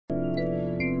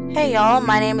Hey y'all,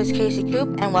 my name is Casey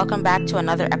Coop, and welcome back to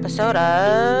another episode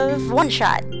of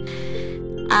Oneshot.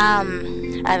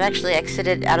 I've actually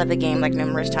exited out of the game like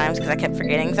numerous times because I kept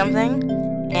forgetting something,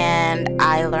 and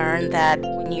I learned that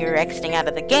when you're exiting out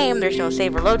of the game, there's no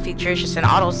save or load feature, it's just an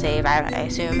auto-save, I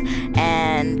assume,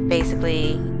 and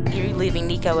basically, you're leaving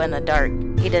Niko in the dark.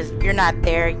 You're not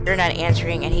there, you're not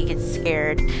answering, and he gets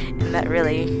scared, and that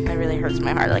really hurts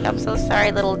my heart. Like, I'm so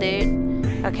sorry, little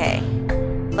dude. Okay.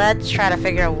 Let's try to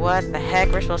figure out what the heck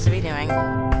we're supposed to be doing.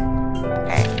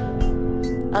 Okay.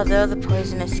 Although the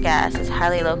poisonous gas is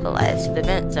highly localized to the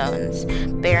vent zones,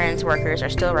 Barron's workers are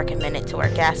still recommended to wear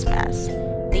gas masks.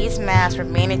 These masks were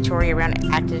mandatory around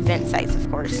active vent sites,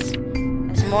 of course.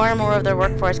 As more and more of their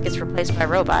workforce gets replaced by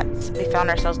robots, we found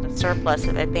ourselves with a surplus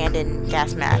of abandoned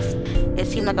gas masks. It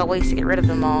seemed like a waste to get rid of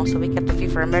them all, so we kept a few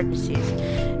for emergencies.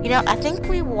 You know, I think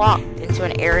we walked into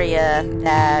an area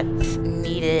that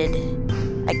needed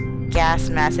gas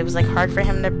mask. It was like hard for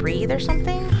him to breathe or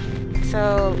something.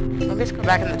 So let me just go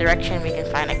back in the direction we can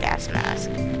find a gas mask.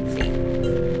 Let's see.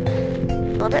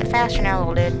 A little bit faster now,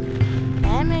 little dude.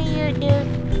 Damn you, dude.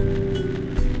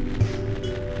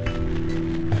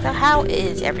 So how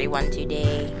is everyone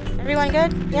today? Everyone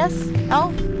good? Yes?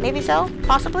 No? Maybe so?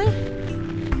 Possibly?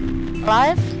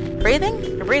 Alive? Breathing?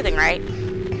 You're breathing, right?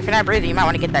 If you're not breathing, you might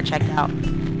want to get that checked out.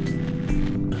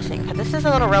 This is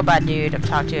a little robot dude I've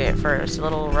talked to at first. A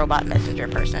little robot messenger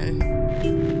person.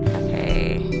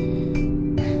 Okay.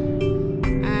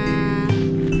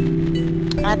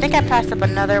 I think I passed up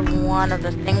another one of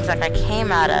the things like I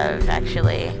came out of,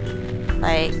 actually.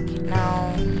 Like,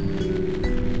 no.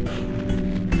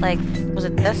 Like, was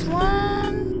it this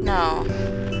one? No.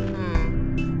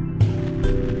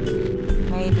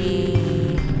 Maybe...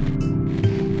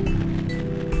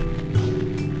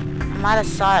 I might have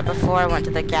saw it before I went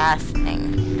to the gas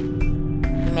thing.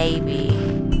 Maybe.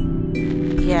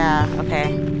 Yeah,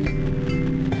 okay.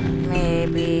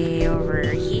 Maybe over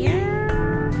here?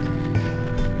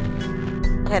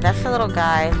 Okay, that's the little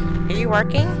guy. Are you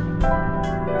working?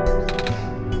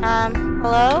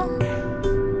 Hello?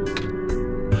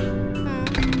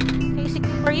 Casey,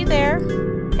 are you there?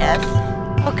 Yes.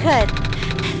 Oh, good.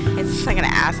 It's like an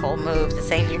asshole move to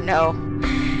say you know.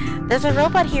 There's a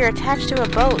robot here attached to a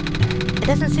boat. It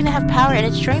doesn't seem to have power, and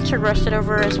its joints are rusted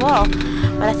over as well.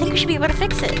 But I think we should be able to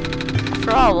fix it.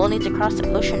 After all, we'll need to cross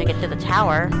the ocean to get to the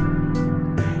tower.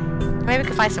 Maybe we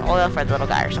can find some oil for the little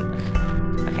guy or something.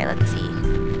 Okay, let's see.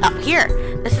 Oh, here!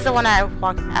 This is the one I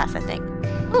walked past, I think.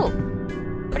 Ooh!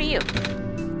 What are you?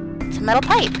 It's a metal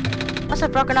pipe. Must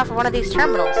have broken off of one of these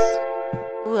terminals.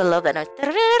 Ooh, I love that noise.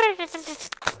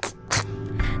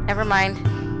 Never mind.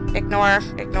 Ignore.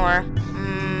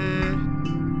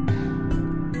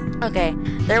 Okay,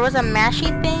 there was a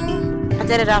MASHY thing. I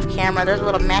did it off camera. There's a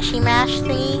little MASHY mash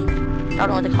thingy. I don't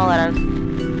know what to call it.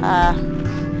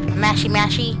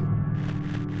 MASHY.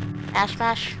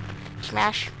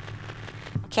 Smash.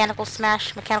 Mechanical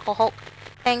smash. Mechanical Hulk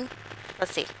thing.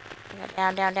 Let's see.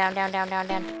 Down. The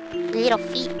little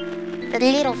feet.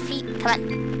 Come on.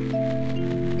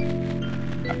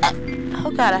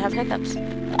 Oh god, I have hiccups.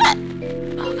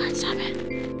 Oh god, stop it.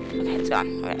 Okay, it's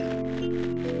gone. Okay.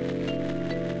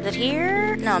 Is it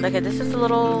here? No, okay, this is the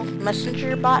little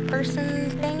messenger bot person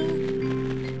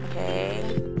thing. Okay.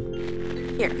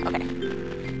 Here, okay.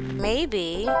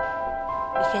 Maybe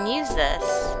we can use this.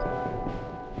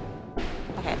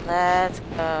 Okay, let's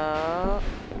go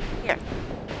here.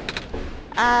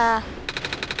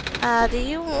 Do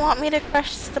you want me to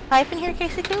crush the pipe in here,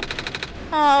 Casey Coop?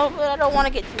 Oh, but I don't want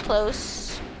to get too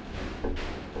close.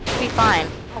 It'll be fine.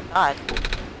 Oh god.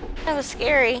 That was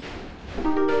scary.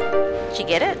 Did you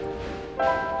get it?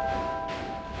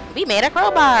 We made a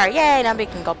crowbar! Yay! Now we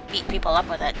can go beat people up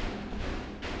with it.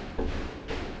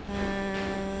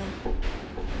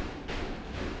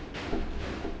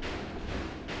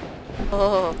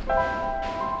 Oh.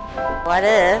 What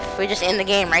if we just end the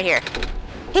game right here?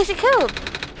 Casey Coop!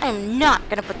 I'm not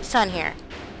gonna put the sun here.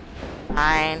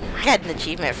 Fine. I got an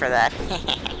achievement for that.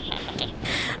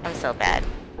 I'm so bad.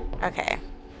 Okay.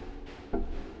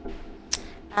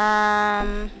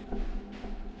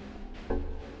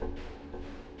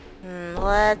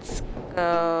 Let's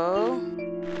go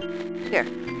here.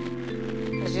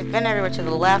 Because we've been everywhere to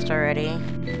the left already. I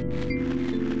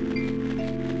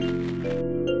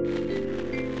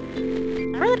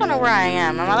really don't know where I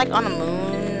am. Am I like on the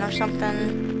moon or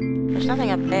something? There's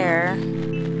nothing up there. I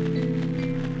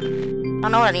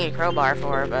don't know what I need a crowbar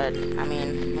for, but I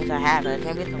mean, maybe I have it.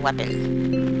 Maybe it's a weapon.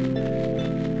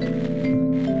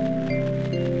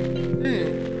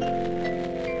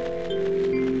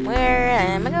 Where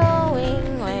am I going?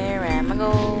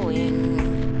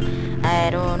 I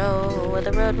don't know where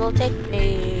the road will take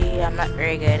me. I'm not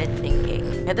very good at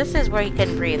thinking. Now, this is where he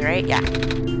couldn't breathe, right? Yeah.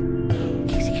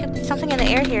 See something in the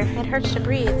air here. It hurts to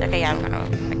breathe. Okay, yeah, I'm gonna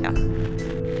back down.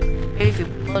 Maybe if you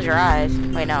close your eyes.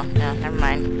 Wait, no, never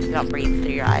mind. You don't breathe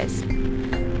through your eyes.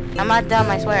 I'm not dumb,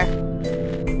 I swear.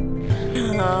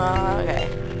 Okay.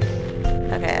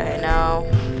 Okay, no.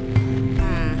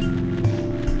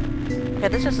 Okay,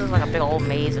 this just is like a big old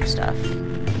maze of stuff.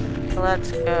 So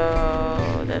let's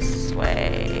go this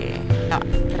way. No,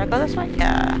 did I go this way?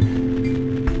 Yeah.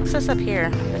 What's this up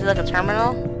here? Is it like a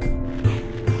terminal?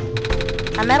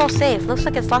 A metal safe. Looks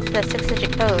like it's locked with a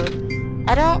 6-digit code.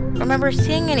 I don't remember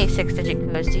seeing any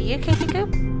 6-digit codes. Do you, Casey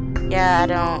Coop? Yeah, I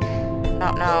don't. No.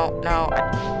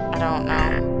 I don't know.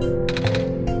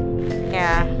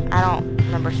 Yeah, I don't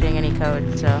remember seeing any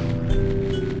codes, so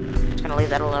I'm just gonna leave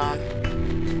that alone.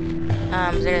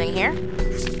 Is there anything here?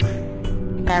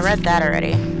 Yeah, I read that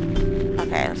already.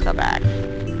 Okay, let's go back.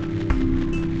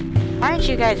 Why aren't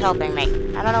you guys helping me?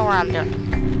 I don't know where I'm doing.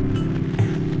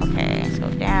 Okay, let's go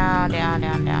down.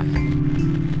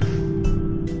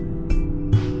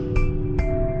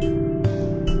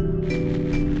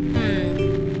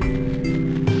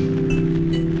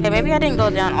 Okay, maybe I didn't go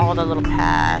down all the little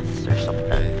paths or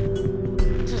something.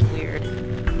 This is weird.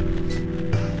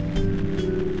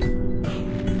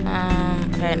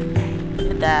 Okay,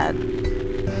 did that.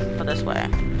 Go this way.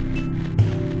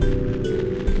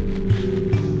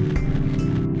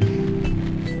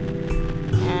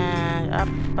 And up.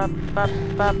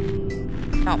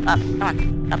 No, up. Come on.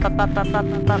 Up.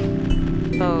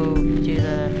 Go to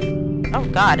the... Oh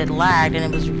god, it lagged and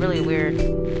it was really weird.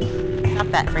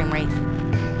 Not that frame rate.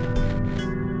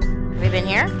 Have we been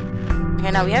here?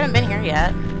 Okay, no, we haven't been here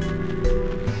yet.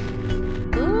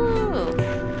 Ooh.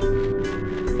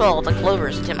 Well, the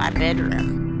clover's to my bedroom.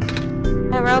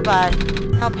 A robot.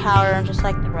 No power, just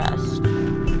like the rest.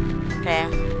 Okay.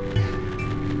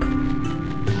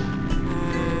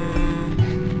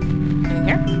 In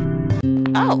here?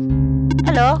 Oh.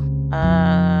 Hello.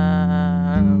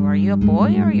 Are you a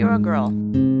boy or are you a girl?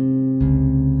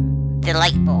 The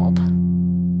light bulb.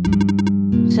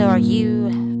 So are you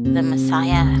the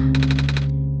Messiah?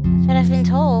 That's what I've been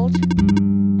told.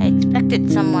 I expected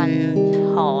someone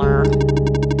taller.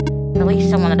 At least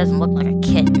someone that doesn't look like a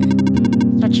kitten.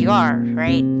 That's what you are,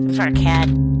 right? Some sort of cat.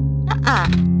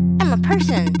 I'm a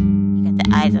person. You got the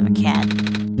eyes of a cat.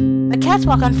 But cats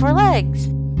walk on 4 legs.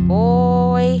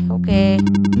 Boy, okay.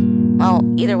 Well,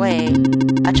 either way,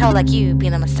 a child like you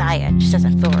being the Messiah just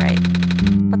doesn't feel right.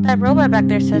 But that robot back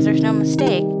there says there's no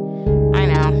mistake. I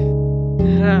know.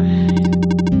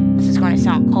 This is going to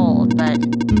sound cold, but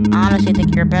I honestly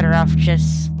think you're better off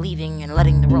just leaving and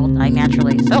letting the world die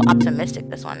naturally. So optimistic,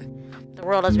 this one. The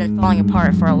world has been falling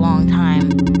apart for a long time.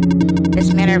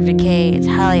 This manner of decay, it's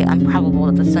highly improbable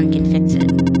that the sun can fix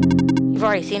it. You've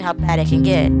already seen how bad it can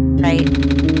get, right?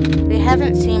 We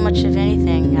haven't seen much of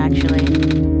anything, actually.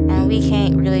 And we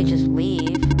can't really just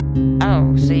leave.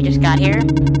 Oh, so you just got here?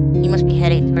 You must be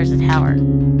heading towards the tower.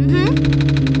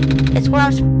 It's where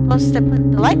I'm supposed to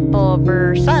put the light bulb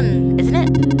or sun, isn't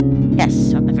it?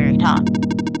 Yes, at the very top.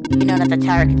 You know that the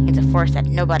tower contains a force that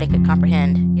nobody could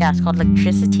comprehend. Yeah, it's called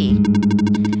electricity.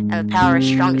 And the power is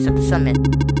strongest at the summit.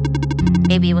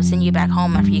 Maybe it will send you back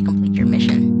home after you complete your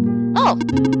mission. Oh!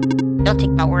 Don't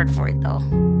take my word for it, though.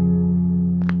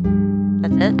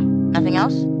 That's it? Nothing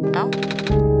else? No?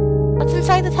 What's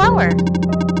inside the tower?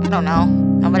 I don't know.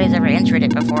 Nobody's ever entered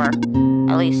it before.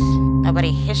 At least,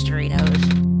 nobody history knows.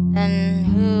 Then,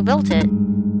 who built it?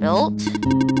 Built?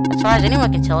 As far as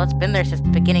anyone can tell, it's been there since the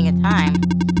beginning of time.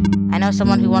 I know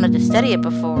someone who wanted to study it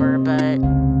before, but...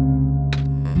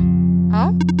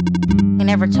 Oh? He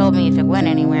never told me if it went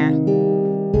anywhere.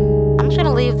 I'm just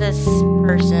gonna leave this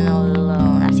person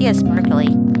alone. I see a sparkly.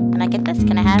 Can I get this?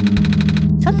 Can I have...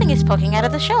 Something is poking out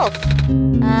of the shelf.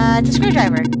 It's a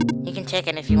screwdriver. You can take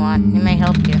it if you want. It may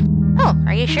help you. Oh,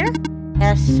 are you sure?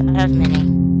 Yes, I have many.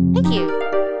 Thank you.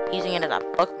 Using it as a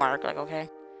bookmark, like, okay.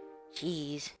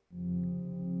 Jeez.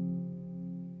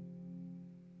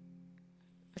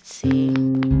 Let's see.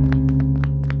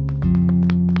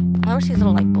 Where's these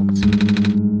little light bulbs?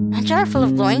 A jar full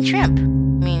of glowing shrimp. You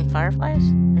mean fireflies?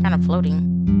 They're kind of floating.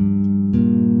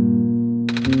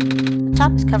 The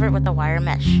top is covered with a wire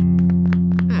mesh.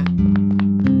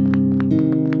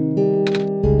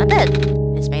 A bed.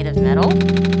 It's made of metal.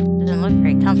 Doesn't look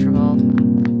very comfortable.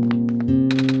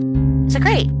 It's a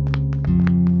crate.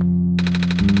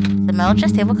 The metal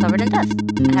chess table covered in dust.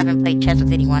 I haven't played chess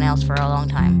with anyone else for a long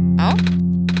time. Oh?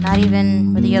 Not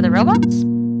even with the other robots?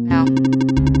 No.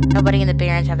 Nobody in the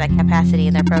Barrens have that capacity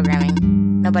in their programming.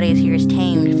 Nobody here is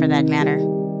tamed, for that matter.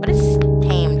 What is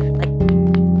tamed? Like,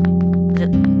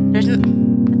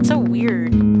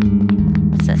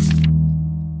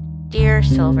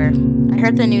 Silver. I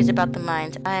heard the news about the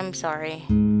mines. I'm sorry.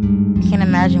 I can't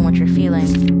imagine what you're feeling.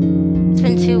 It's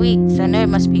been 2 weeks. I know it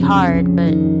must be hard,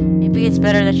 but maybe it's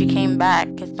better that you came back.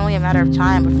 It's only a matter of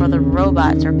time before the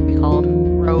robots are recalled.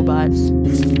 Robots.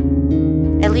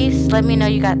 At least let me know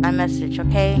you got my message,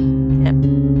 okay? Yep.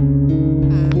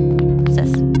 What's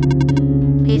this?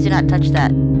 Please do not touch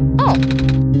that. Oh!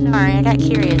 Sorry, I got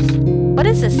curious. What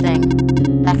is this thing?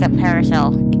 Backup power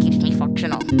cell. It keeps me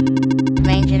functional. The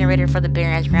main generator for the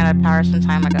Barrens ran out of power some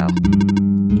time ago.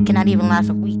 It cannot even last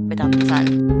a week without the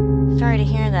sun. Sorry to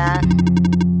hear that.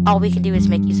 All we can do is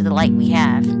make use of the light we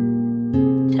have.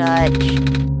 Touch.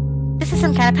 This is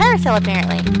some kind of power cell,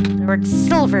 apparently. The word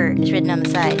silver is written on the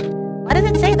side. Why does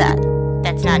it say that?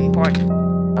 That's not important.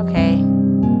 Okay.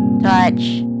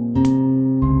 Touch.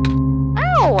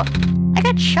 Ow! I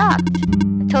got shocked.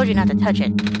 I told you not to touch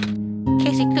it.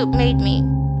 Casey Coop made me.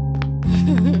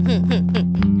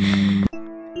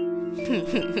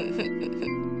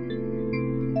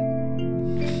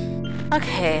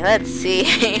 Okay, let's see.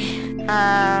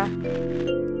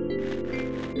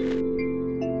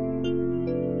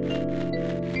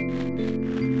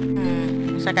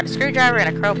 So I got a screwdriver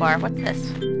and a crowbar. What's this?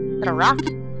 Is it a rock?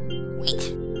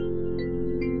 Wait.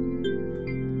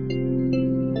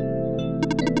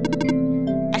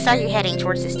 I saw you heading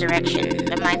towards this direction.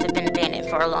 The mines have been abandoned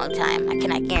for a long time. I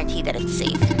cannot guarantee that it's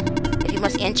safe. If you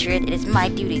must enter it, it is my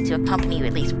duty to accompany you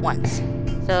at least once.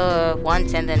 So,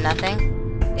 once and then nothing?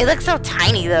 It looks so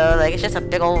tiny though, like it's just a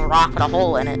big old rock with a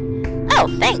hole in it. Oh,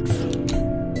 thanks!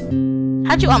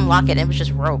 How'd you unlock it? It was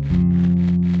just rope.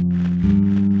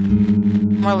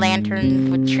 More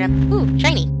lantern with shrimp. Ooh,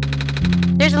 shiny!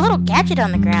 There's a little gadget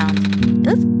on the ground.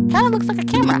 This kind of looks like a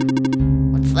camera.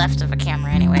 What's left of a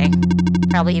camera anyway.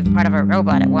 Probably even part of a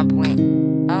robot at one point.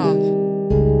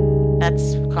 Oh.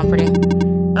 That's comforting.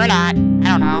 Or not. I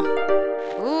don't know.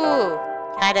 Ooh.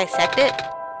 Can I dissect it?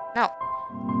 No.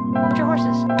 Where's your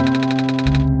horses?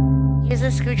 Use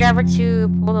this screwdriver to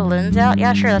pull the lens out?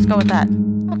 Yeah, sure, let's go with that.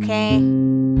 Okay.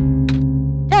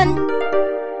 Done!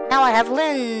 Now I have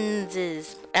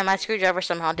lenses! And my screwdriver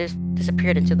somehow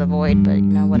disappeared into the void, but, you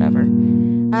know, whatever.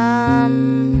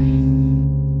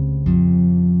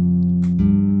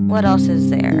 What else is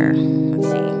there? Let's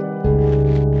see.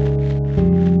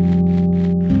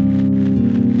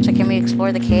 So can we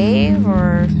explore the cave,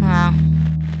 or...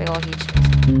 big old huge...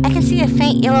 I can see a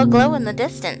faint yellow glow in the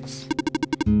distance.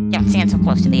 Don't stand so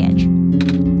close to the edge.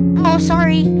 Oh,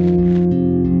 sorry.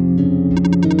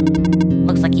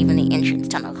 Looks like even the entrance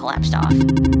tunnel collapsed off.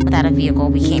 Without a vehicle,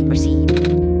 we can't proceed.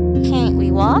 Can't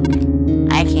we walk?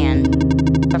 I can.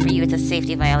 But for you, it's a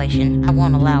safety violation. I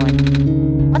won't allow it.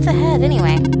 What's ahead,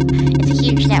 anyway? It's a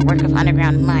huge network of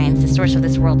underground mines, the source of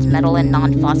this world's metal and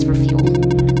non-phosphor fuel.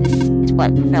 This is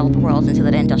what propelled the world into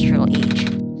the industrial age.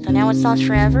 So now it's lost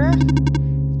forever?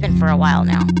 It's been for a while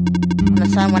now. When the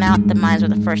sun went out, the mines were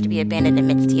the first to be abandoned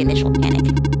amidst the initial panic.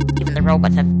 Even the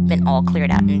robots have been all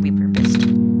cleared out and repurposed.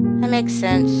 That makes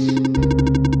sense.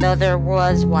 Though there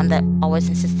was one that always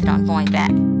insisted on going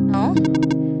back. Oh?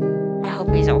 I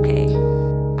hope he's okay.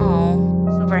 Oh,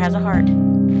 Silver has a heart.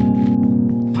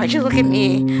 Why'd you look at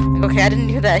me? Like, okay, I didn't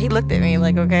do that. He looked at me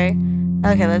like, okay.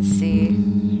 Okay, let's see.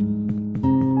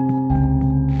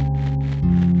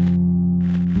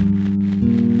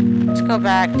 Let's go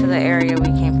back to the area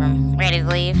we came from. Ready to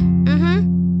leave?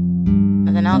 Mm-hmm.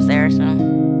 Nothing else there, so...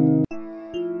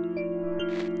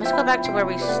 Let's go back to where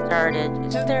we started.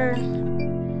 Isn't there...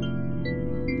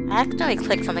 I accidentally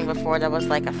clicked something before that was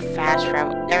like a fast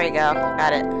travel. There we go.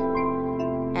 Got it.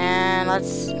 And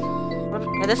let's...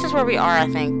 This is where we are, I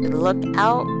think. Look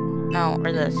out. No,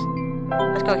 or this.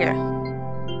 Let's go here.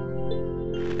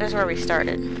 This is where we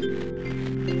started.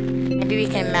 Maybe we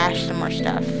can mash some more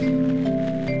stuff.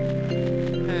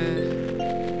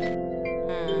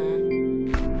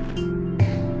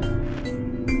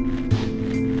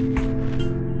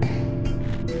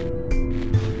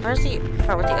 Where's the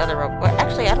part with the other rope? Well,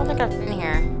 actually, I don't think I've been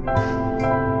here.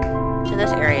 To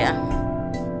this area.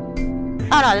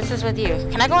 Oh no, this is with you.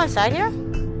 Can I go inside here?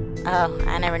 Oh,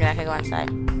 I never knew I could go inside.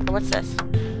 Oh, what's this?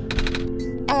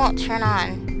 It won't turn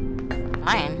on.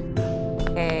 Fine.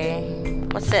 Okay.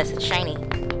 What's this? It's shiny.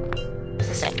 What's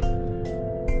this say?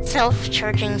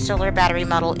 Self-charging solar battery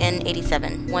model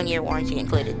N87. 1-year warranty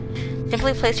included.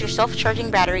 Simply place your self-charging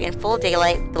battery in full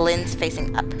daylight with the lens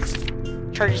facing up.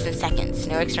 Charges in seconds.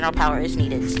 No external power is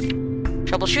needed.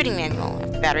 Troubleshooting manual.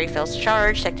 If the battery fails to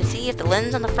charge, check to see if the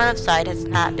lens on the front of the side has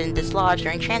not been dislodged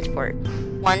during transport.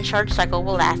 One charge cycle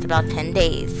will last about 10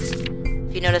 days.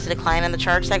 If you notice a decline in the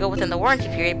charge cycle within the warranty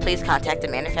period, please contact the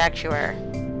manufacturer.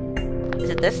 Is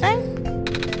it this thing?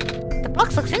 The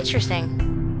box looks interesting.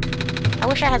 I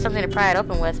wish I had something to pry it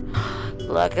open with.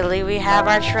 Luckily, we have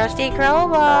our trusty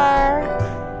crowbar.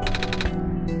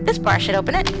 This bar should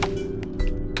open it.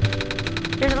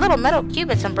 There's a little metal cube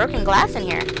and some broken glass in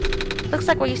here. Looks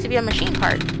like what used to be a machine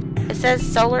part. It says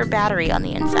solar battery on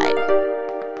the inside.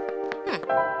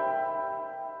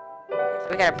 So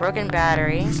we got a broken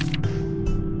battery.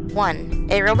 1.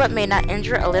 A robot may not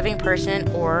injure a living person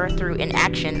or, through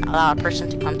inaction, allow a person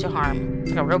to come to harm.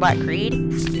 It's like a robot creed.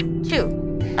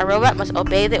 2. A robot must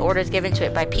obey the orders given to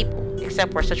it by people,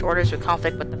 except where such orders would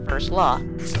conflict with the first law.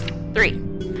 3.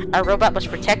 A robot must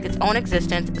protect its own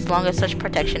existence as long as such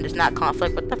protection does not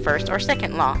conflict with the first or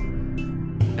second law.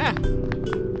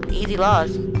 Easy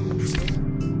laws.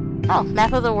 Oh,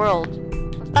 map of the world.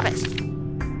 Stop it.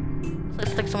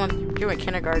 Looks like someone drew in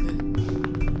kindergarten.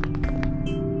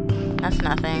 That's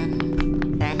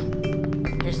nothing. Okay.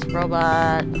 Here's the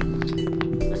robot.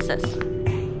 What's this?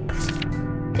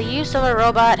 The use of a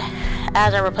robot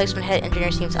as our replacement head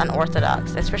engineer seems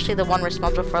unorthodox, especially the one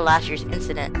responsible for last year's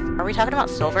incident. Are we talking about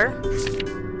Silver?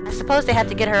 I suppose they had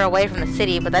to get her away from the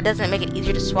city, but that doesn't make it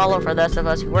easier to swallow for those of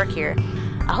us who work here.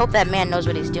 I hope that man knows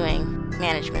what he's doing.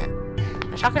 Management.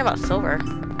 They're talking about Silver.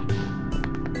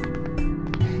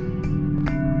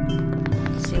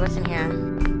 Let's see what's in here.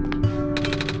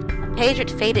 A page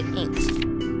with faded ink.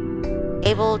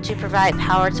 Able to provide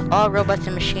power to all robots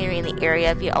and machinery in the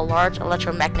area via a large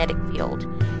electromagnetic field.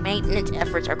 Maintenance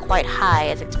efforts are quite high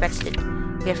as expected.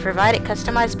 We have provided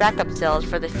customized backup cells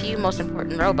for the few most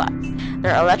important robots.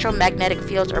 Their electromagnetic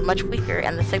fields are much weaker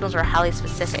and the signals are highly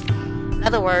specific. In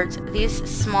other words, these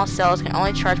small cells can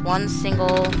only charge one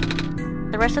single...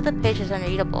 The rest of the page is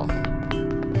unreadable.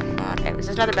 Okay, is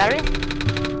this another battery?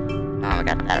 Oh, we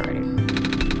got that already.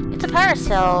 It's a power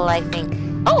cell, I think.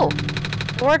 Oh!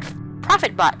 The word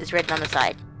Profit Bot is written on the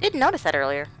side. Didn't notice that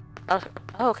earlier. Oh,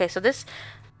 okay, so this...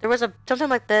 There was something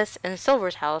like this in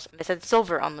Silver's house, and it said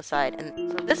Silver on the side.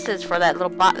 And so this is for that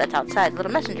little bot that's outside,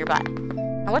 little messenger bot.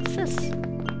 Now what's this?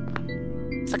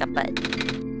 It's like a butt.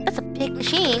 That's a big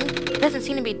machine. It doesn't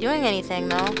seem to be doing anything,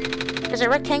 though. There's a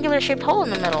rectangular shaped hole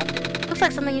in the middle. Looks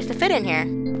like something used to fit in here.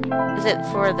 Is it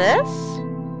for this?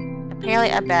 Apparently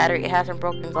a battery. It has some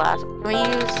broken glass. Can we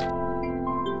use...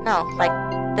 No, like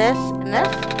this and this?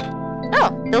 Oh,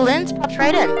 the lens pops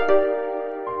right in.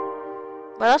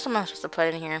 What else am I supposed to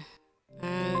put in here?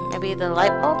 Maybe the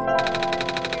light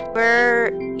bulb?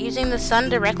 We're using the sun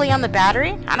directly on the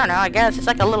battery? I don't know, I guess. It's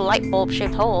like a little light bulb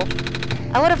shaped hole.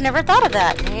 I would have never thought of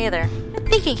that. Me either. Good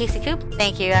thinking, Casey Coop.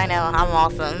 Thank you, I know. I'm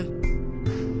awesome.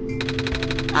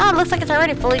 Ah, it looks like it's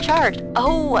already fully charged.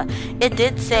 Oh, it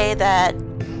did say that...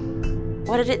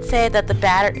 What did it say? That the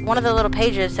battery... One of the little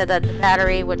pages said that the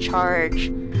battery would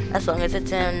charge as long as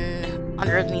it's in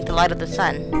underneath the light of the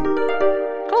sun.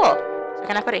 Cool. So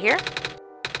can I put it here?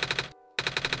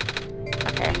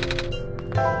 Okay.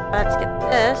 Let's get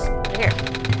this here.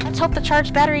 Let's hope the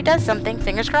charged battery does something.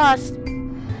 Fingers crossed.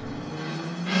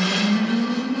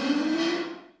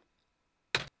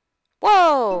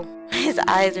 Whoa! His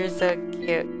eyes are so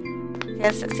cute.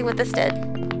 Yes, let's see what this did.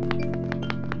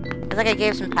 It's like I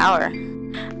gave some power.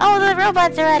 Oh, the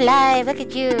robots are alive. Look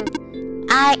at you.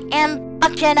 I am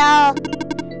functional.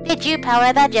 Did you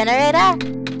power the generator?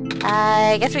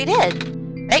 I guess we did.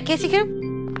 Right, Casey Coop?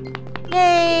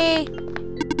 Yay!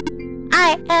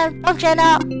 I am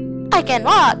functional. I can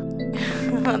walk.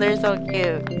 Oh, they're so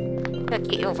cute. So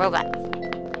cute little robots.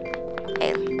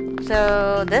 Okay,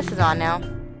 so this is on now.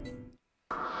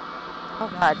 Oh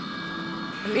god.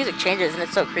 The music changes and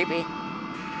it's so creepy.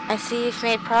 I see you've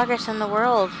made progress in the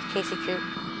world, Casey Coop.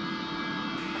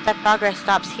 But that progress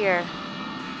stops here.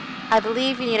 I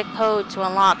believe you need a code to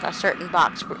unlock a certain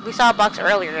box. We saw a box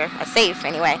earlier, a safe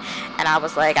anyway, and I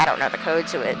was like, I don't know the code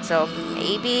to it, so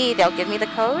maybe they'll give me the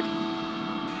code?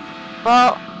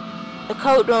 Well, the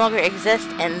code no longer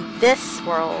exists in this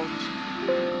world.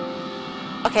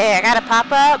 Okay, I got a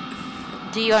pop-up.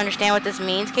 Do you understand what this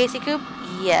means, Casey Coop?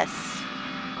 Yes.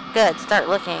 Good, start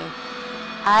looking.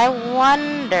 I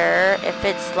wonder if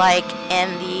it's like in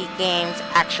the game's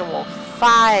actual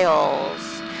files.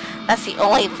 That's the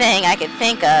only thing I could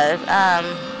think of.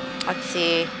 Let's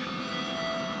see.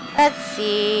 Let's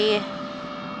see.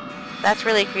 That's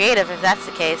really creative if that's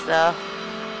the case, though.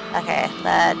 Okay,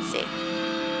 let's see.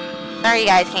 Sorry you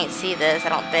guys can't see this, I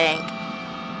don't think.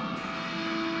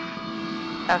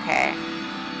 Okay.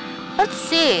 Let's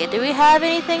see. Do we have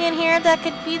anything in here that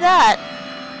could be that?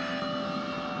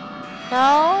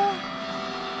 No?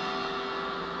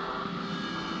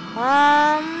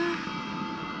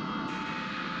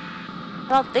 I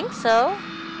don't think so.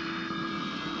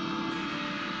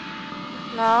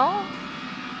 No?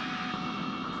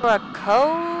 For a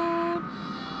code?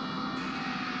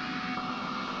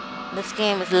 This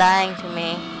game is lying to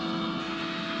me.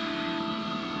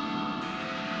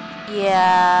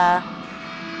 Yeah.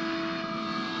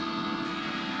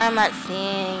 I'm not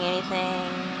seeing anything.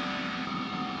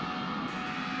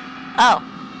 Oh,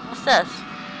 what's this?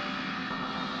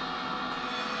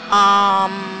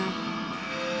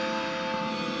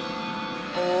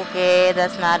 Okay,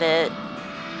 that's not it.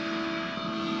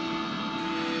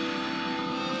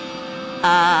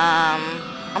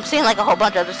 I'm seeing like a whole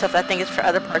bunch of other stuff that I think is for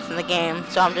other parts in the game,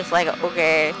 so I'm just like,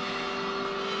 okay.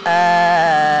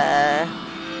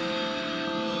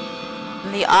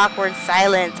 The awkward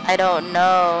silence, I don't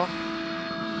know.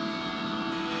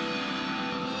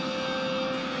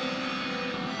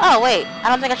 Oh wait, I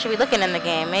don't think I should be looking in the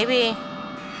game. Maybe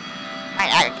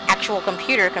my actual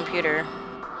computer.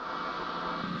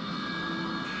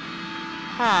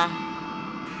 Huh.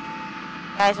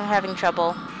 Guys, I'm having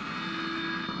trouble.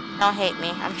 Don't hate me.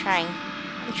 I'm trying.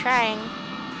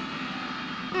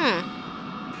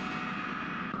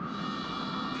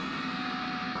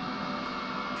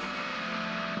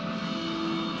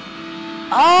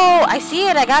 Oh, I see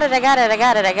it. I got it.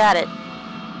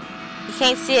 You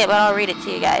can't see it, but I'll read it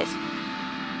to you guys.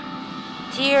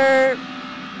 Dear...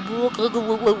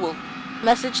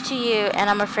 Message to you, and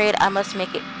I'm afraid I must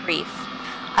make it brief.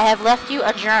 I have left you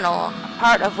a journal, a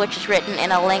part of which is written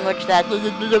in a language that...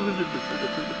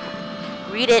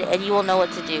 Read it and you will know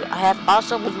what to do. I have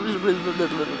also... Look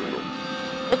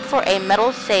for a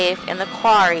metal safe in the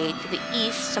quarry to the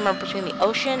east, somewhere between the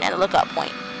ocean and the lookout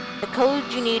point. The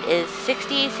code you need is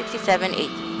 606718.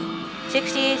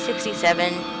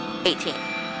 606718.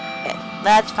 Okay,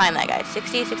 let's find that, guys.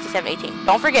 606718.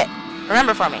 Don't forget.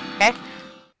 Remember for me, okay?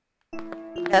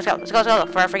 Okay, let's go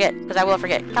before I forget, because I will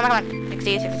forget. Come on.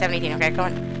 606718. Okay, come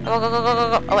on. Go.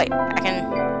 Oh wait, I can.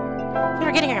 I'm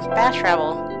forgetting I can fast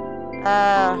travel.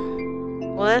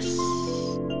 Well this.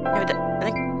 Maybe I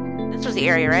think this was the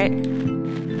area, right?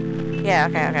 Yeah.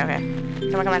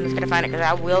 Okay. Come on, let's get to find it, because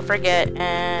I will forget,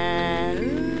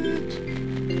 and...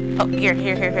 Oh, here.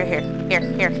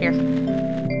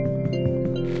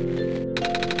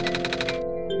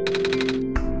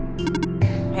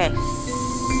 Okay,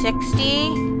 60,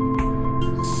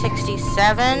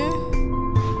 67,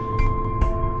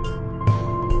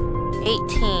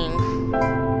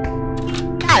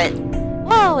 18. Got it!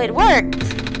 Whoa, it worked!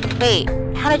 Wait,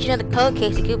 how did you know the code,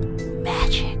 Casey Coop?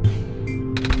 Magic.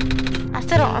 I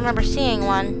still don't remember seeing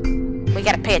one. We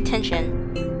gotta pay attention.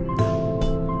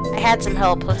 I had some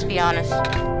help, let's be honest.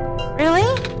 Really?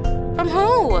 From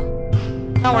who?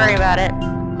 Don't worry about it.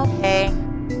 Okay.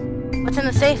 What's in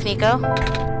the safe, Niko?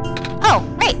 Oh,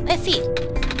 right, let's see.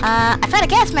 I found a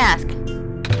gas mask.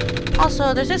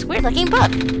 Also, there's this weird looking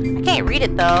book. I can't read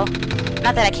it though.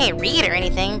 Not that I can't read or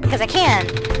anything, because I can.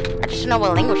 I just don't know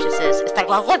what language this is. It's like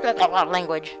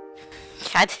language.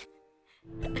 God.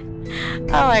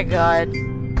 Oh my god.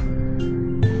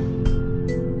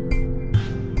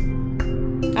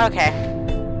 Okay.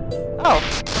 Oh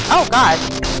god.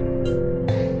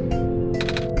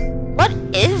 What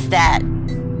is that?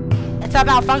 It's a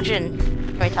malfunction.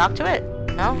 Can we talk to it?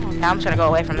 No? Okay, I'm just gonna go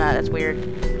away from that. That's weird.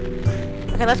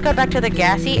 Okay, let's go back to the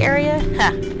gassy area.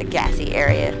 Huh, the gassy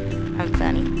area. I'm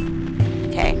funny.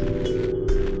 Okay.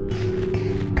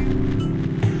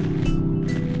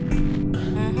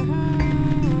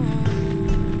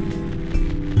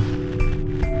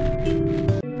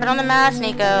 Put on the mask,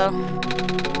 Niko.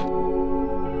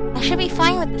 I should be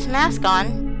fine with this mask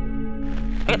on.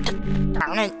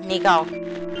 Darn it, Niko.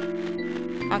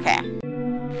 Okay.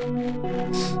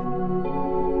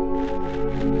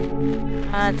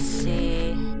 Let's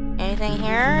see. Anything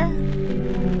here?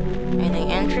 Anything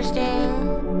interesting?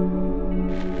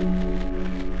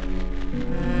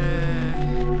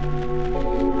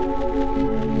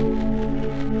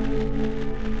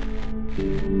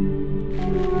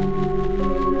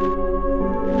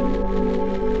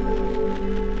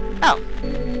 Oh,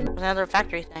 there's another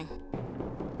factory thing.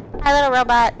 Hi, little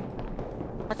robot.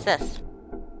 What's this?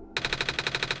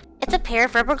 It's a pair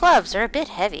of rubber gloves. They're a bit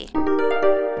heavy.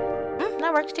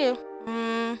 That works too.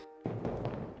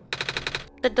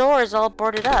 The door is all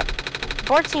boarded up. The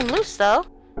boards seem loose though.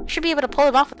 Should be able to pull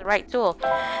them off with the right tool.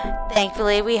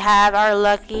 Thankfully, we have our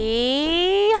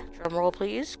lucky... Drum roll,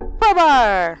 please.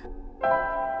 Crowbar!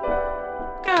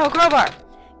 Go, crowbar!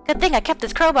 Good thing I kept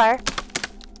this crowbar.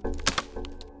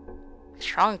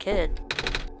 Strong kid.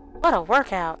 What a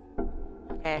workout.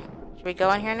 Okay, should we go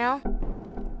in here now?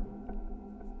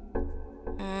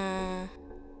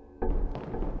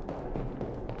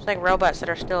 It's like robots that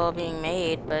are still being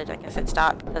made, but I guess it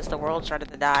stopped because the world started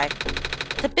to die.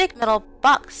 It's a big metal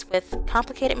box with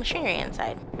complicated machinery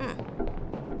inside.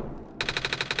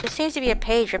 This seems to be a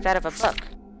page ripped out of a book.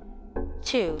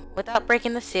 2. Without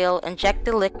breaking the seal, inject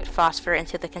the liquid phosphor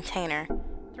into the container.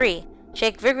 3.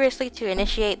 Shake vigorously to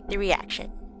initiate the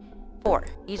reaction. 4.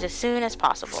 Use as soon as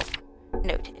possible.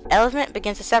 Note: if element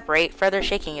begins to separate, further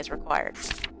shaking is required.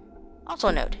 Also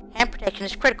note: hand protection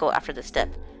is critical after this step.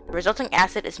 The resulting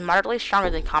acid is moderately stronger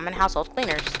than common household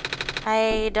cleaners.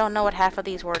 I don't know what half of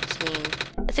these words mean.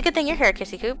 It's a good thing you're here,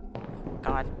 Kissy Coop.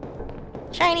 God.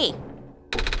 Shiny!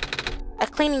 A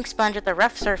cleaning sponge with a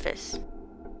rough surface.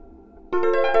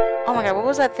 Oh my god, what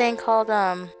was that thing called,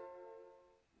 I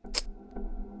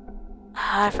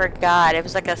forgot. It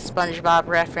was like a SpongeBob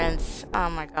reference. Oh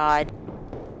my god.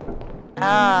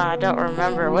 I don't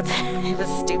remember what it was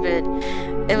stupid.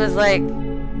 It was like,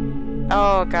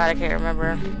 oh god, I can't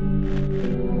remember.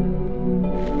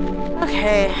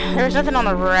 Okay, there was nothing on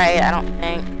the right, I don't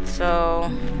think, so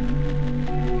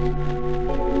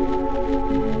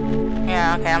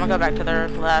yeah, okay, I'm gonna go back to the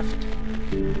left.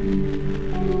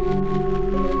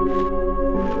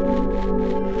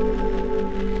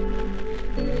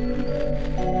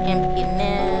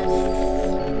 Emptiness.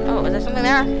 Oh, is there something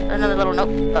there? Another little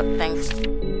notebook thing.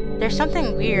 There's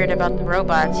something weird about the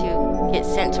robots who get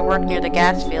sent to work near the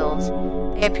gas fields.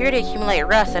 They appear to accumulate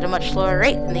rust at a much slower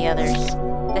rate than the others.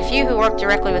 The few who work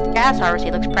directly with gas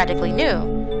harvesting looks practically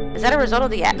new. Is that a result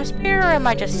of the atmosphere, or am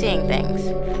I just seeing things?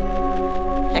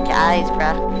 Check your eyes,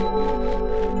 bruh.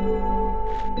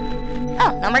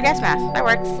 Oh, no more gas mask. That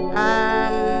works.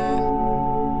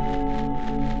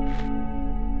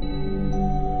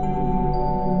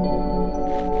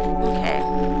 Okay.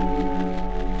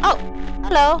 Oh,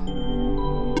 hello.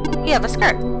 You have a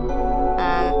skirt.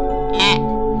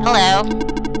 Hello.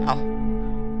 Oh.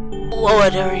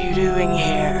 What are you doing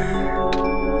here?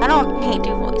 I can't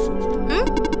do voices.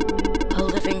 A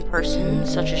living person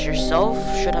such as yourself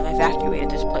should have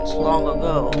evacuated this place long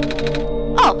ago.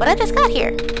 Oh, but I just got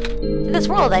here. To this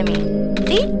world, I mean.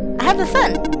 See? I have the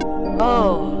sun.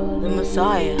 Oh, the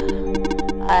Messiah.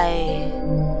 I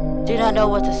do not know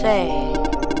what to say.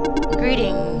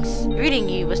 Greetings. Greeting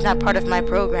you was not part of my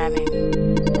programming.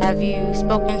 Have you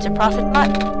spoken to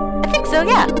ProfitBot? I think so,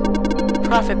 yeah.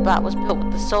 ProfitBot was built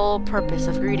with the sole purpose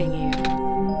of greeting you.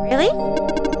 Really?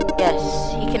 Yes,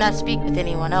 he cannot speak with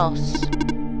anyone else.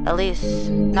 At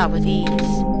least, not with ease.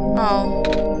 Oh,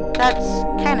 that's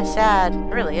kinda sad.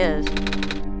 It really is.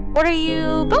 What are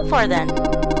you built for, then?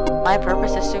 My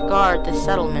purpose is to guard this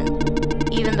settlement.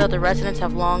 Even though the residents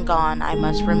have long gone, I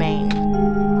must remain.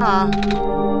 Huh.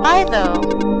 Why, though?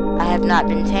 I have not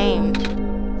been tamed.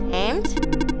 Tamed?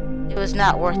 It was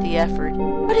not worth the effort.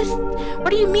 What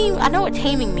do you mean? I know what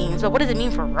taming means, but what does it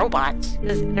mean for robots?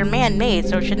 Because they're man-made,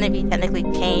 so shouldn't they be technically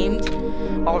tamed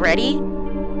already?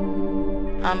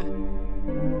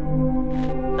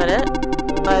 Is that it?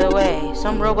 By the way,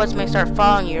 some robots may start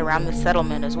following you around the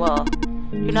settlement as well.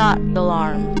 Do not be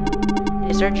alarmed.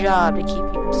 It is their job to keep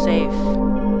people safe.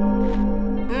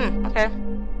 Okay.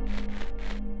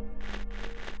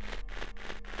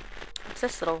 What's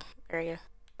this little area?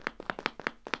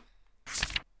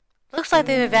 Looks like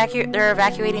they're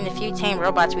evacuating the few tame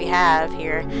robots we have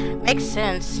here. Makes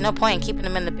sense. No point in keeping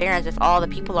them in the barrens if all the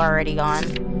people are already gone.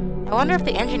 I wonder if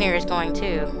the engineer is going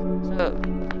too. So,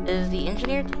 is the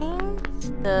engineer tamed?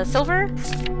 The silver?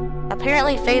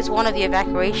 Apparently, phase 1 of the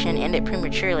evacuation ended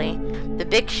prematurely. The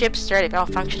big ships started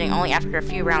malfunctioning only after a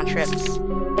few round trips.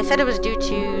 They said it was due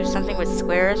to something with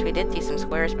squares. We did see some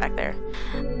squares back there.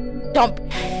 Don't...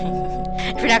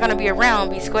 If you're not going to be around,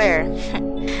 be square.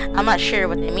 I'm not sure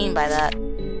what they mean by that.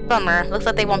 Bummer. Looks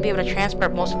like they won't be able to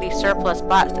transport most of these surplus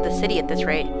bots to the city at this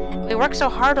rate. We worked so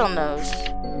hard on those.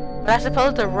 But I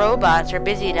suppose the robots are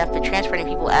busy enough to transporting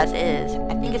people as is.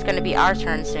 I think it's going to be our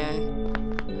turn soon.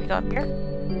 Can we go up here?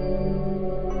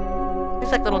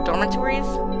 It's like little dormitories?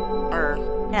 Or,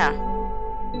 yeah.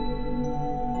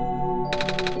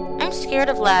 I'm scared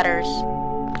of ladders.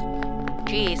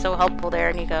 Gee, so helpful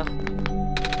there, Niko.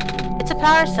 It's a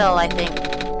power cell, I think.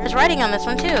 There's writing on this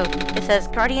one, too. It says,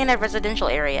 Guardian of Residential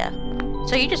Area.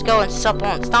 So you just go and stomp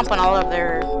on all of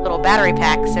their little battery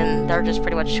packs, and they're just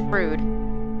pretty much screwed,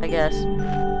 I guess. Is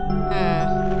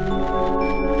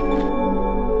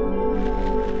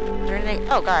there anything?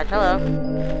 Oh, God, hello.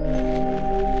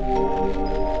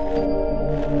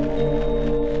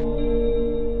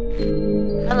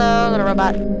 Hello, little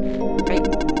robot. Great.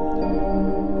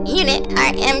 Unit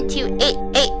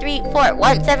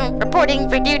RM28833417 reporting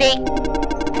for duty.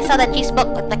 I saw that you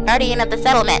spoke with the Guardian of the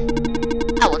settlement.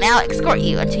 I will now escort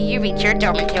you until you reach your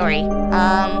dormitory.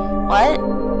 What?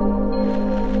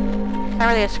 It's not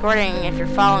really escorting if you're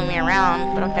following me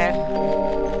around, but okay.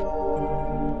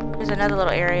 There's another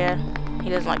little area. He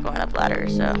doesn't like going up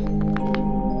ladders, so...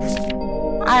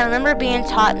 I remember being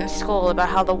taught in school about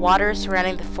how the waters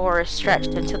surrounding the forest stretched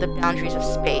into the boundaries of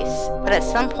space, but at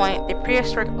some point, the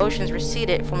prehistoric oceans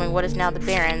receded, forming what is now the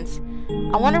Barrens.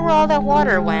 I wonder where all that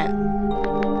water went.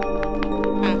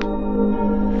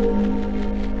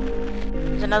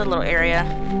 There's another little area.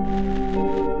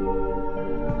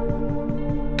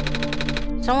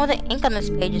 Some of the ink on this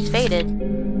page is faded.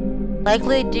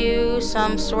 Likely due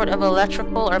some sort of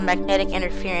electrical or magnetic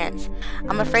interference.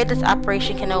 I'm afraid this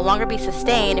operation can no longer be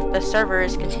sustained if the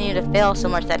servers continue to fail so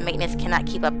much that maintenance cannot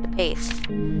keep up the pace.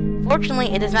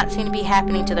 Fortunately, it does not seem to be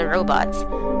happening to the robots.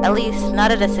 At least,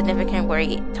 not at a significant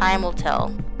rate. Time will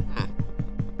tell.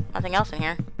 Nothing else in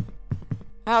here.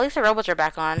 Well, at least the robots are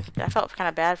back on. I felt kind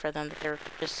of bad for them that they were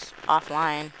just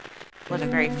offline. It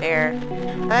wasn't very fair.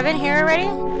 Have I been here already?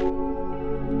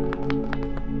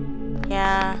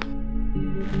 Yeah.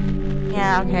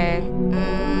 Yeah, okay.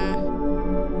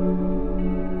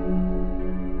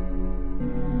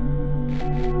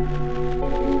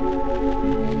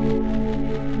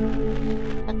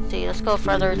 Let's see, let's go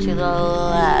further to the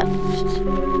left.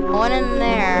 I went in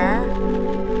there.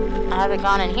 I haven't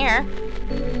gone in here.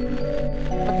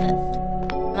 What's this?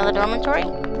 Another dormitory?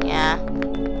 Yeah.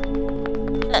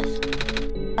 What's this?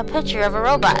 A picture of a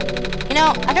robot. You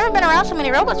know, I've never been around so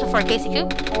many robots before, Casey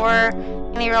Coop. Or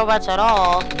any robots at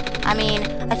all. I mean,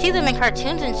 I see them in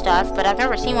cartoons and stuff, but I've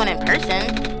never seen one in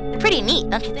person. They're pretty neat,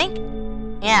 don't you think?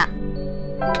 Yeah.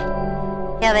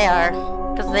 Yeah, they are.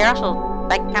 Because they're also,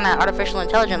 like, kind of artificial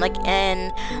intelligent. Like,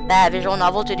 in that visual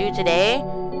novel To Do Today,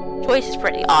 Choice is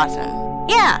pretty awesome.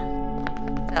 Yeah.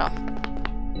 So,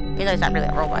 even though it's not really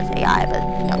a robot, it's AI, but,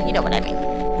 you know what I mean.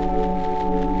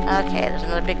 Okay, there's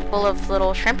another big pool of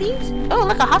little shrimpies. Oh,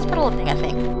 look, a hospital thing, I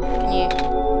think. Can you...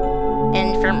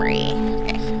 Infirmary.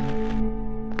 Okay.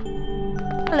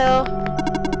 Hello.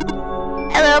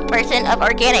 Hello, person of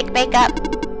organic makeup.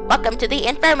 Welcome to the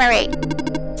infirmary.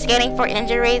 Scanning for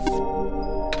injuries.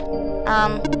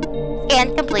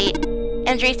 Scan complete.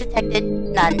 Injuries detected.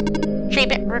 None.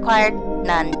 Treatment required.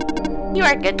 None. You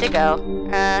are good to go.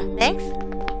 Thanks.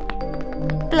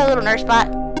 Hello, little nurse bot.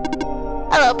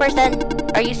 Hello, person.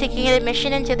 Are you seeking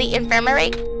admission into the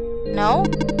infirmary? No?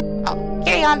 Oh,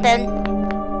 carry on then.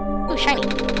 Ooh, shiny.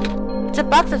 It's a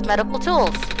box of medical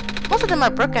tools. Most of them are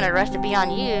broken or rusted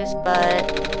beyond use, but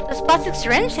this plastic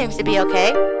syringe seems to be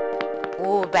okay.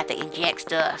 Ooh, about to inject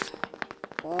stuff.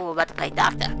 Ooh, about to play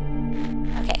doctor.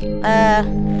 Okay,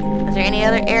 is there any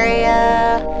other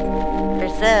area?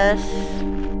 There's this.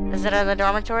 Is it another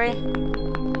dormitory?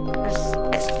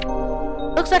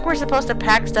 Looks like we're supposed to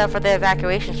pack stuff for the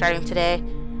evacuation starting today.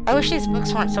 I wish these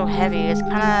books weren't so heavy. It's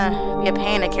kinda be a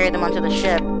pain to carry them onto the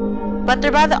ship. But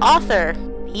they're by the author.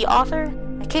 The author?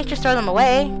 I can't just throw them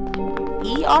away.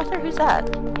 The author? Who's that?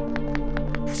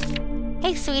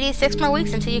 Hey, sweetie, 6 more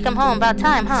weeks until you come home. About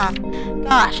time, huh?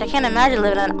 Gosh, I can't imagine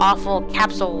living in an awful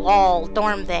capsule wall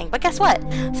dorm thing. But guess what?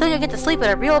 Soon you'll get to sleep in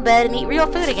a real bed and eat real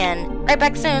food again. Right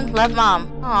back soon. Love,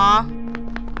 Mom. Aw.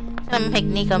 It's gonna make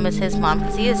Niko miss his mom,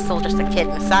 because he is still just a kid,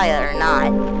 Messiah or not. I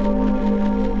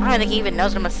don't even think he even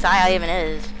knows what a Messiah even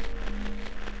is.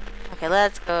 Okay,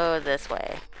 let's go this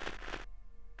way.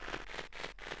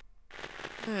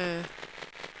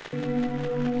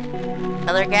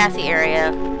 Another gassy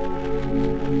area.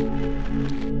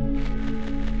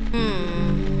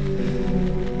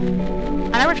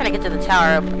 I know we're trying to get to the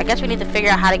tower. I guess we need to figure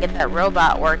out how to get that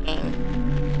robot working.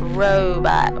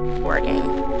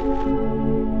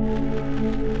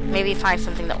 Maybe find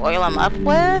something to oil him up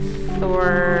with?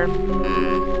 Or...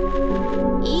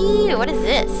 Ew, what is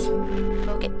this?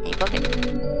 Poke it. Can you poke it?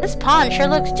 This pond sure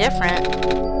looks different.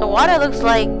 The water looks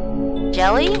like...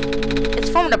 jelly? It's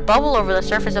forming a bubble over the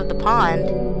surface of the pond.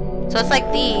 So it's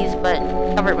like these, but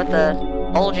covered with the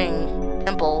bulging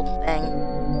pimple thing.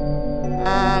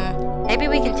 Maybe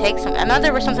we can take some... I know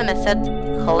there was something that said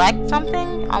to collect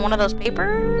something on one of those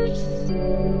papers?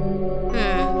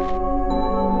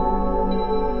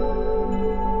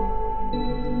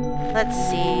 Let's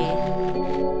see.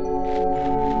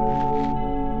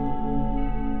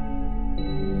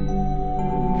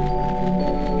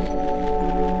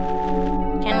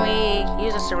 Can we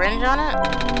use a syringe on it?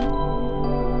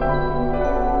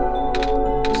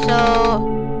 So,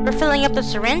 we're filling up the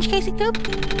syringe, Casey Coop?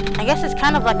 I guess it's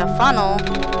kind of like a funnel,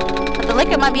 but the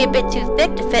liquid might be a bit too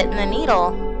thick to fit in the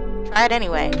needle. Try it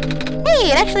anyway. Hey,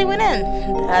 it actually went in.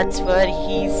 That's what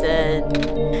he said.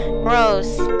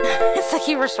 Gross. It's like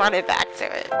he responded back to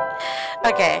it.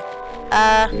 Okay.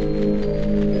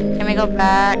 Can we go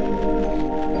back?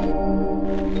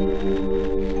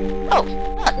 Oh,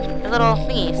 look, the little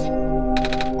thingies.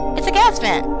 It's a gas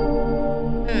vent.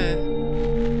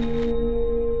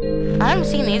 I haven't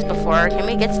seen these before. Can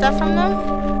we get stuff from them?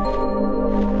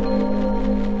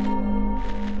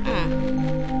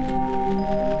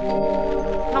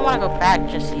 I don't want to go back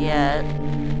just yet.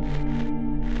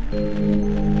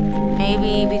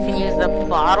 Maybe we can use the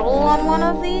bottle on one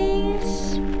of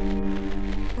these?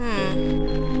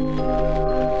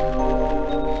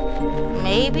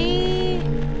 Maybe?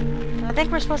 I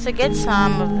think we're supposed to get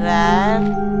some of that.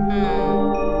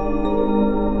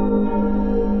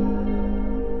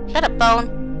 Shut up,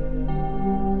 Bone.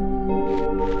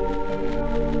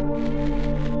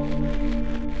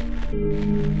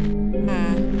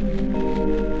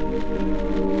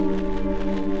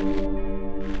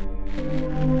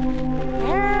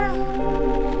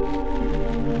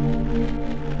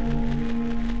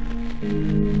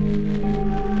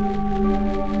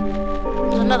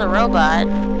 Another robot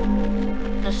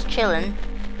just chilling.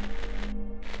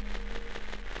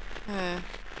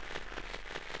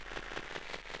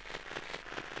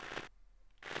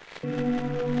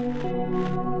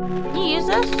 Can you use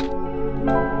this?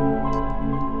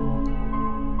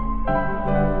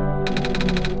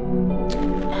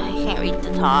 You can't reach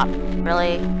the top.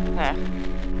 Really? Okay.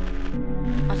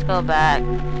 Let's go back.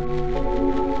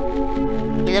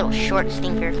 You little short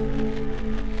stinker.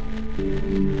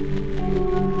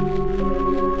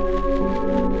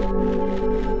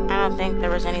 I don't think there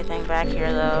was anything back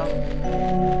here, though.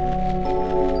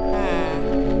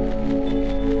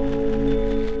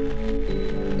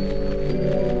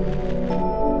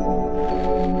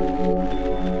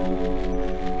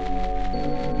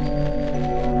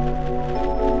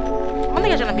 I don't think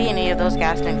there's gonna be any of those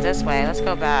gas tanks this way. Let's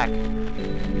go back.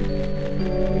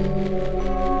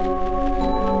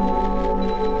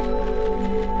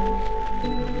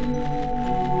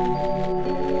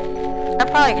 I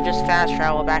probably could just fast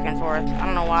travel back and forth. I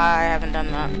don't know why I haven't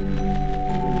done that.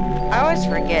 I always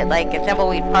forget, like, at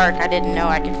Thimbleweed Park, I didn't know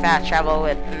I could fast travel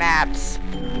with maps.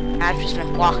 I've just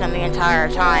been walking the entire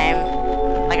time,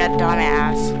 like a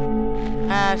dumbass.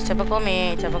 It's typical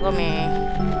me, typical me.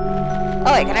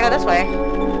 Oh, wait, can I go this way?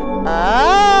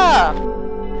 Oh!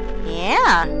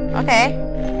 Yeah, okay.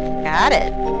 Got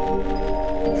it.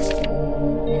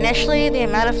 Initially, the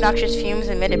amount of noxious fumes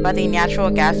emitted by the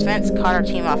natural gas vents caught our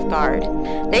team off guard.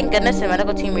 Thank goodness the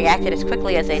medical team reacted as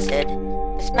quickly as they did.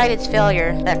 Despite its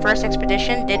failure, that first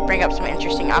expedition did bring up some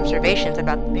interesting observations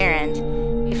about the Barrens.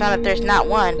 We found that there's not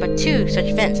one, but two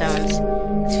such vent zones.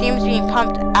 With fumes being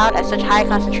pumped out at such high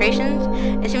concentrations,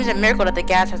 it seems a miracle that the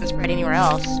gas hasn't spread anywhere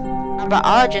else. Our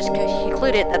biologists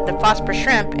concluded that the phosphor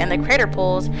shrimp and the crater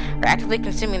pools are actively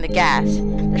consuming the gas.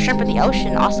 The shrimp in the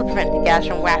ocean also prevent the gas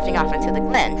from wafting off into the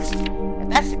glen. If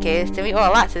that's the case, then we owe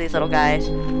a lot to these little guys.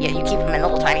 Yet you keep them in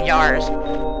little tiny jars.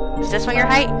 Is this one your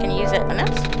height? Can you use it on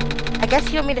this? I guess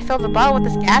you want me to fill the bottle with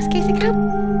this gas, Casey Coop?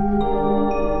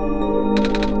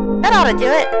 That ought to do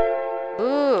it.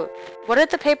 Ooh. What did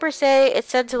the paper say? It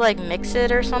said to, like, mix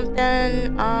it or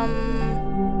something.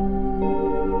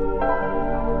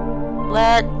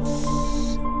 Let's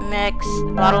mix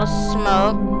the bottle of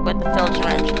smoke with the fill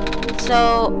syringe.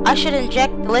 So, I should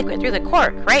inject the liquid through the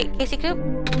cork, right, Casey Coop?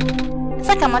 It's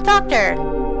like I'm a doctor.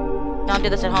 Don't do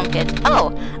this at home, kids.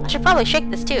 Oh, I should probably shake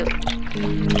this too.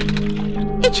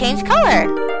 It changed color.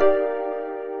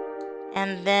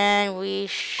 And then we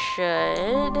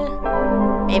should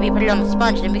maybe put it on the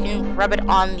sponge, then we can rub it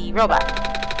on the robot.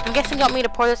 I'm guessing you want me to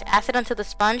pour this acid onto the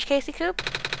sponge, Casey Coop?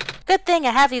 Good thing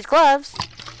I have these gloves.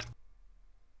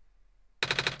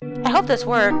 I hope this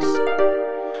works.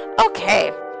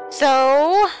 Okay,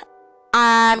 so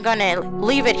I'm gonna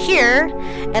leave it here.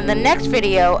 In the next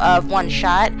video of One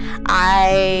Shot,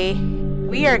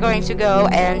 we are going to go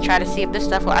and try to see if this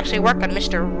stuff will actually work on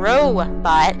Mr.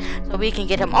 Robot, so we can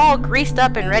get him all greased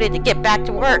up and ready to get back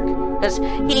to work, because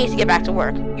he needs to get back to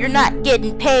work. You're not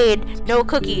getting paid no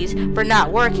cookies for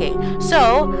not working.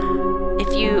 So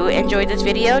if you enjoyed this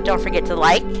video, don't forget to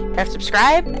like and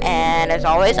subscribe, and as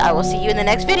always, I will see you in the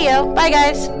next video. Bye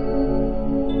guys!